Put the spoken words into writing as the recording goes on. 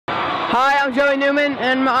Hi, I'm Joey Newman,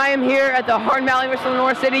 and I am here at the Hardin Valley vs.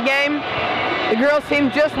 Lenoir City game. The girls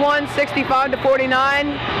team just won 65-49,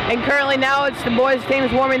 and currently now it's the boys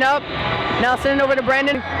team's warming up. Now send it over to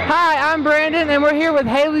Brandon. Hi, I'm Brandon, and we're here with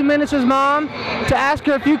Haley Minister's mom to ask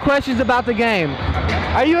her a few questions about the game.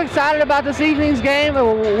 Are you excited about this evening's game,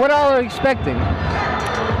 or what all are you expecting?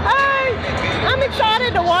 I'm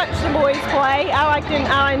excited to watch the boys play.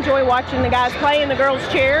 I enjoy watching the guys play and the girls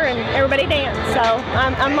cheer and everybody dance. So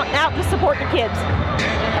I'm out to support the kids.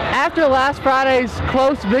 After last Friday's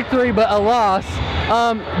close victory but a loss,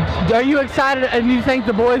 are you excited and you think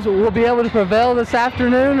the boys will be able to prevail this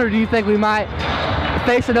afternoon, or do you think we might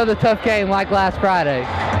face another tough game like last Friday?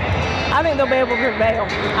 I think they'll be able to prevail.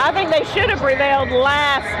 I think they should have prevailed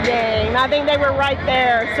last game. I think they were right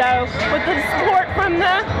there. So with the support from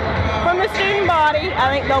the student body,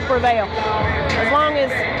 I think they'll prevail, as long as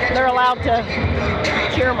they're allowed to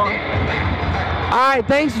cheer them on. All right,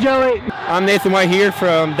 thanks, Joey. I'm Nathan White here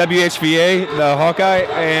from WHVA, the Hawkeye,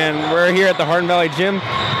 and we're here at the Hardin Valley Gym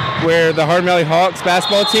where the Hardin Valley Hawks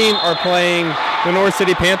basketball team are playing the Lenoir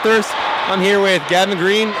City Panthers. I'm here with Gavin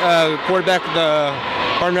Green, quarterback of the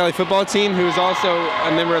Hardin Valley football team, who is also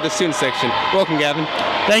a member of the student section. Welcome, Gavin.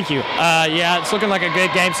 Thank you. Yeah, it's looking like a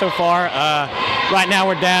good game so far. Right now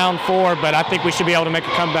we're down 4, but I think we should be able to make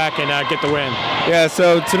a comeback and get the win. Yeah,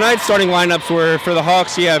 so tonight's starting lineups were for the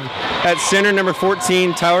Hawks. You have at center number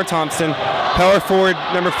 14, Tyler Thompson. Power forward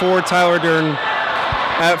number 4, Tyler Durden.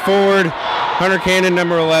 At forward, Hunter Cannon,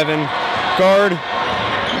 number 11. Guard,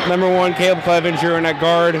 number 1, Caleb Clevenger. And at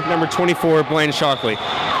guard, number 24, Blaine Shockley.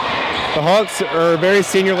 The Hawks are a very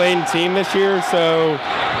senior-laden team this year, so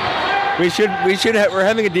we're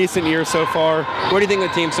having a decent year so far. What do you think of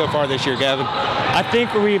the team so far this year, Gavin? I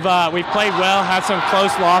think we've played well, had some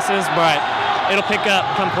close losses, but it'll pick up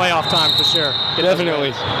come playoff time for sure. Definitely.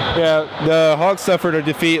 Yeah, the Hawks suffered a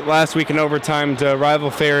defeat last week in overtime to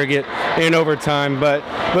rival Farragut in overtime, but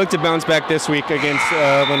look to bounce back this week against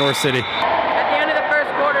Lenoir City. At the end of the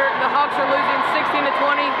first quarter, the Hawks are losing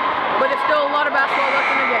 16-20, but there's still a lot of basketball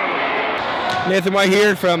left in the game. Nathan White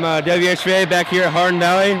here from WHVA, back here at Hardin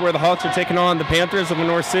Valley, where the Hawks are taking on the Panthers of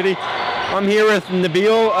Lenoir City. I'm here with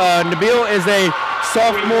Nabil. Nabil is a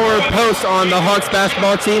sophomore post on the Hawks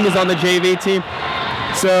basketball team. He's on the JV team.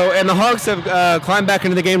 And the Hawks have climbed back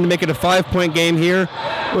into the game to make it a 5-point game here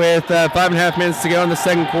with 5.5 minutes to go in the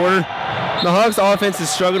second quarter. The Hawks offense has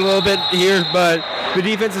struggled a little bit here, but the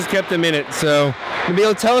defense has kept them in it. So,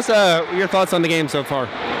 Nabil, tell us your thoughts on the game so far.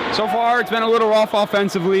 So far, it's been a little rough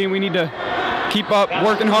offensively, and we need to keep up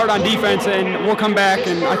working hard on defense, and we'll come back,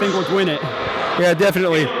 and I think we'll win it. Yeah,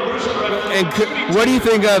 definitely. And what do you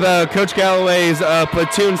think of Coach Galloway's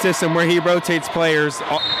platoon system where he rotates players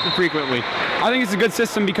frequently? I think it's a good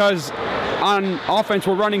system because on offense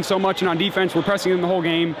we're running so much, and on defense we're pressing them the whole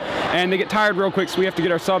game, and they get tired real quick, so we have to get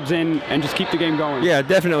our subs in and just keep the game going. Yeah,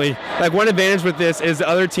 definitely. Like, one advantage with this is the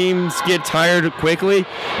other teams get tired quickly,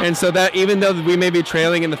 and so that even though we may be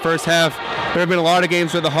trailing in the first half, there have been a lot of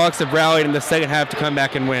games where the Hawks have rallied in the second half to come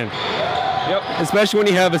back and win. Yep. Especially when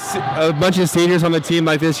you have a bunch of seniors on the team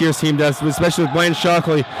like this year's team does, especially with Blaine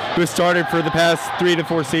Shockley, who has started for the past 3 to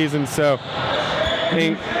 4 seasons. So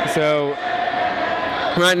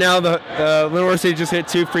right now, the Lenoir City just hit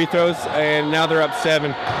 2 free throws, and now they're up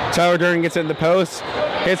 7. Tyler Durden gets it in the post,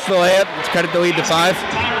 hits the layup to cut it the lead to 5.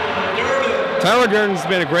 Tyler Durden's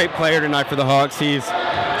been a great player tonight for the Hawks. He's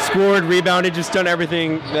scored, rebounded, just done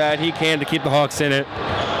everything that he can to keep the Hawks in it.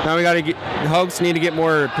 Now the Hawks need to get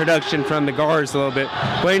more production from the guards a little bit.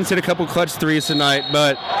 Blaine's hit a couple clutch threes tonight,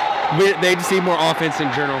 but they just need more offense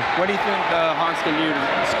in general. What do you think the Hawks can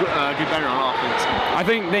do better on offense? I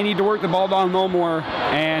think they need to work the ball down low more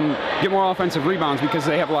and get more offensive rebounds because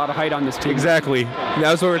they have a lot of height on this team. Exactly.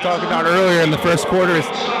 That's what we were talking about earlier in the first quarter. Is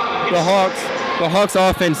the Hawks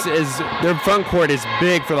offense their front court is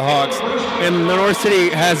big for the Hawks, and Lenoir City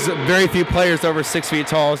has very few players over 6 feet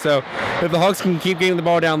tall. So if the Hawks can keep getting the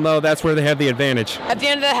ball down low, that's where they have the advantage. At the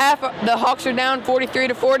end of the half, the Hawks are down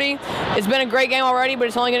 43-40. It's been a great game already, but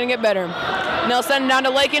it's only going to get better. Now I'll send it down to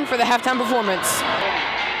Lakin for the halftime performance.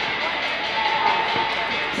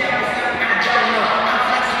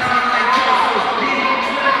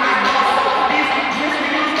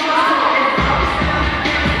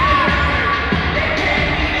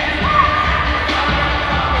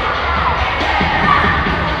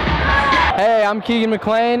 Hey, I'm Keegan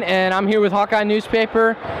McLean, and I'm here with Hawkeye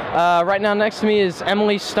Newspaper. Right now next to me is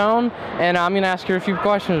Emily Stone, and I'm going to ask her a few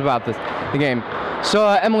questions about the game. So,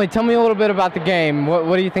 Emily, tell me a little bit about the game.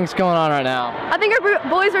 What do you think's going on right now? I think our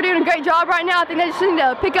boys are doing a great job right now. I think they just need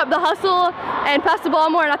to pick up the hustle and pass the ball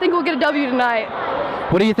more, and I think we'll get a W tonight.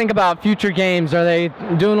 What do you think about future games? Are they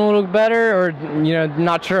doing a little better, or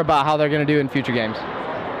not sure about how they're going to do in future games?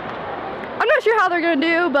 I'm not sure how they're going to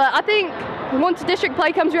do, but I think once district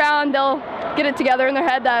play comes around, they'll get it together in their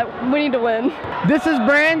head that we need to win. This is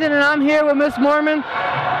Brandon, and I'm here with Miss Mormon.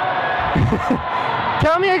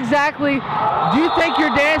 Tell me exactly, do you think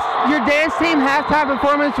your dance team halftime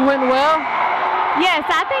performance went well? Yes,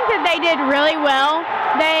 I think that they did really well.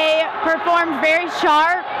 They performed very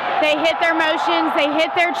sharp. They hit their motions, they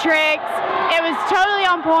hit their tricks. It was totally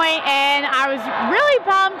on point, and I was really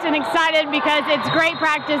pumped and excited because it's great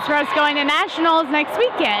practice for us going to nationals next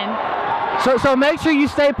weekend. So make sure you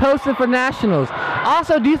stay posted for nationals.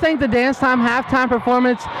 Also, do you think the dance time halftime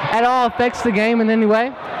performance at all affects the game in any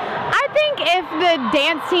way? I think if the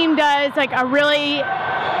dance team does like a really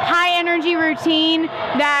high energy routine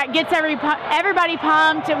that gets everybody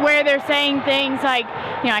pumped, where they're saying things like,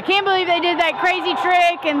 I can't believe they did that crazy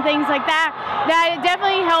trick and things like that, that it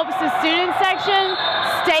definitely helps the student section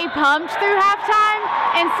stay pumped through halftime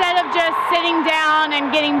instead of just sitting down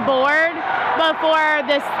and getting bored before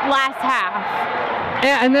this last half.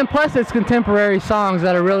 Yeah, and then plus it's contemporary songs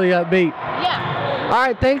that are really upbeat. Yeah. All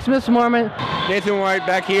right, thanks, Miss Mormon. Nathan White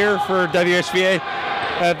back here for WHVA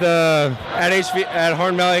at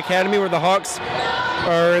Harn Valley Academy, where the Hawks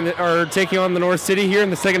are taking on the North City here in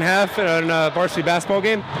the second half in a varsity basketball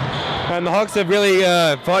game. And the Hawks have really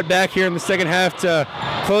fought back here in the second half to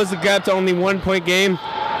close the gap to only 1 point game.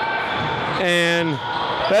 And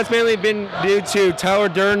that's mainly been due to Tyler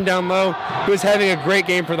Dern down low, who's having a great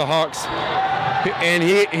game for the Hawks. And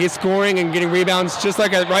he's scoring and getting rebounds just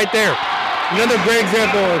like right there. Another great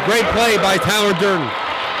example, a great play by Tyler Dern.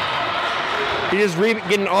 He's just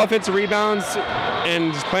getting offensive rebounds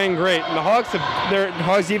and just playing great. And the Hawks, their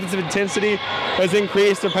Hawks' defensive intensity has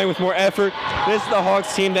increased. They're playing with more effort. This is the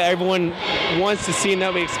Hawks team that everyone wants to see and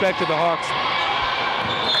that we expect of the Hawks.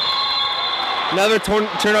 Another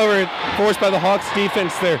turnover forced by the Hawks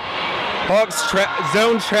defense there. Hawks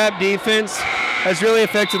zone trap defense has really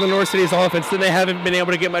affected the North City's offense. Then they haven't been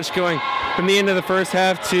able to get much going from the end of the first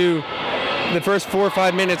half to the first 4 or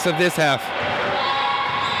 5 minutes of this half.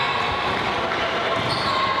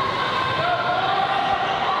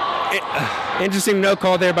 Interesting no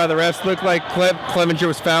call there by the refs. Looked like Clevenger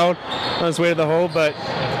was fouled on his way to the hole, but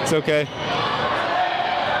it's okay.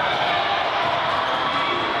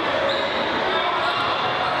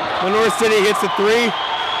 The North City hits a 3.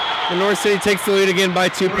 The North City takes the lead again by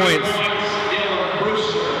 2 points.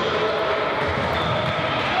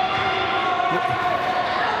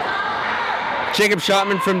 Jacob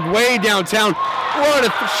Schottman from way downtown. What a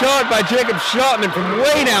shot by Jacob Schottman from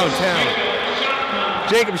way downtown.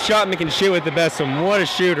 Jacob Schottman can shoot with the best of them. What a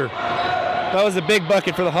shooter. That was a big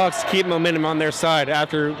bucket for the Hawks to keep momentum on their side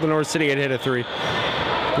after the North City had hit a 3.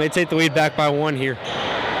 And they take the lead back by 1 here.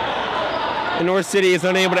 The North City is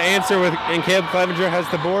unable to answer, and Caleb Clevenger has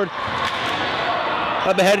the board.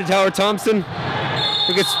 Up ahead to Tyler Thompson,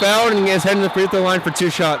 who gets fouled and is heading to the free throw line for 2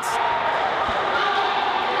 shots.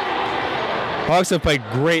 Hawks have played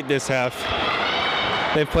great this half.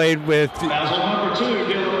 They've played with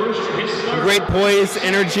great poise,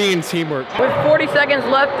 energy, and teamwork. With 40 seconds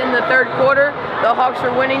left in the third quarter, the Hawks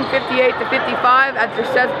are winning 58-55 after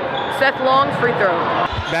Seth Long's free throw.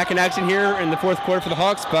 Back in action here in the fourth quarter for the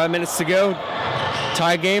Hawks. 5 minutes to go.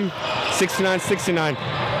 Tie game, 69-69.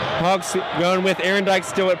 Hawks going with Aaron Dyke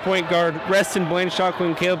still at point guard. Reston, Blaine Shockley,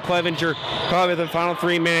 and Caleb Clevenger probably the final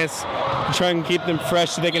 3 minutes to try and keep them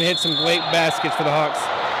fresh so they can hit some late baskets for the Hawks.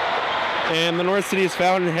 And the North City is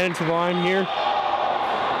fouled and heading to the line here.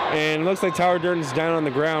 And it looks like Tyler Durden's down on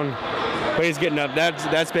the ground, but he's getting up.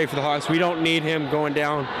 That's big for the Hawks. We don't need him going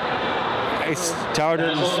down. Tyler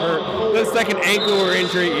Durden's hurt. Looks like an ankle or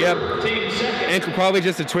injury. Yep. Ankle, probably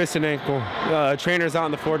just a twisted ankle. Trainer's out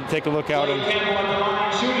on the floor to take a look at him.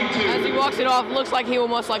 As he walks it off, looks like he will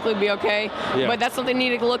most likely be okay. Yeah. But that's something you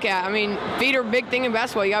need to look at. I mean, feet are a big thing in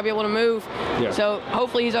basketball. You got to be able to move. Yeah. So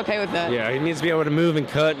hopefully he's okay with that. Yeah, he needs to be able to move and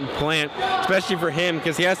cut and plant, especially for him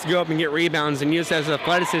because he has to go up and get rebounds and use his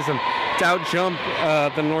athleticism to out-jump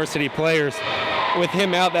the North City players. With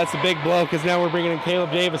him out, that's a big blow because now we're bringing in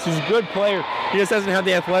Caleb Davis, who's a good player. He just doesn't have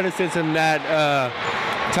the athleticism that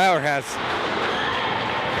Tyler has.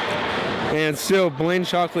 And still, Blaine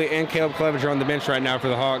Shockley and Caleb Clevenger on the bench right now for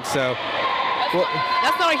the Hawks. So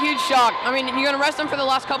that's not a huge shock. I mean, you're going to rest them for the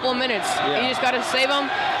last couple of minutes. Yeah. You just got to save them.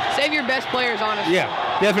 Save your best players, honestly. Yeah,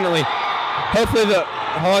 definitely. Hopefully the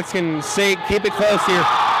Hawks can keep it close here.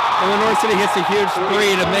 And the North City hits a huge 3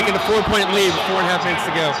 to make it a 4-point lead with 4.5 minutes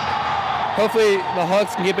to go. Hopefully the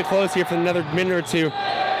Hawks can keep it close here for another minute or 2.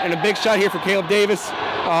 And a big shot here for Caleb Davis.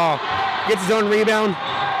 Gets his own rebound.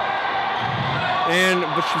 and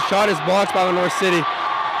the shot is blocked by Lenore City.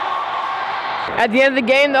 At the end of the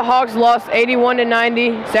game, the Hawks lost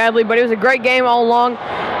 81-90, sadly, but it was a great game all along.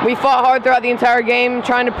 We fought hard throughout the entire game,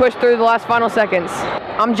 trying to push through the last final seconds.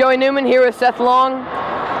 I'm Joey Newman here with Seth Long.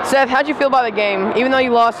 Seth, how'd you feel about the game? Even though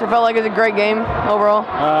you lost, it felt like it was a great game overall.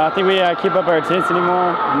 I think we keep up our intensity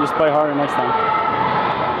more and just play harder next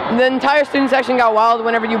time. The entire student section got wild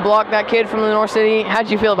whenever you blocked that kid from Lenore City. How'd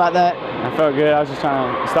you feel about that? I felt good. I was just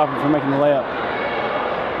trying to stop him from making the layup.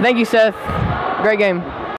 Thank you, Seth. Great game.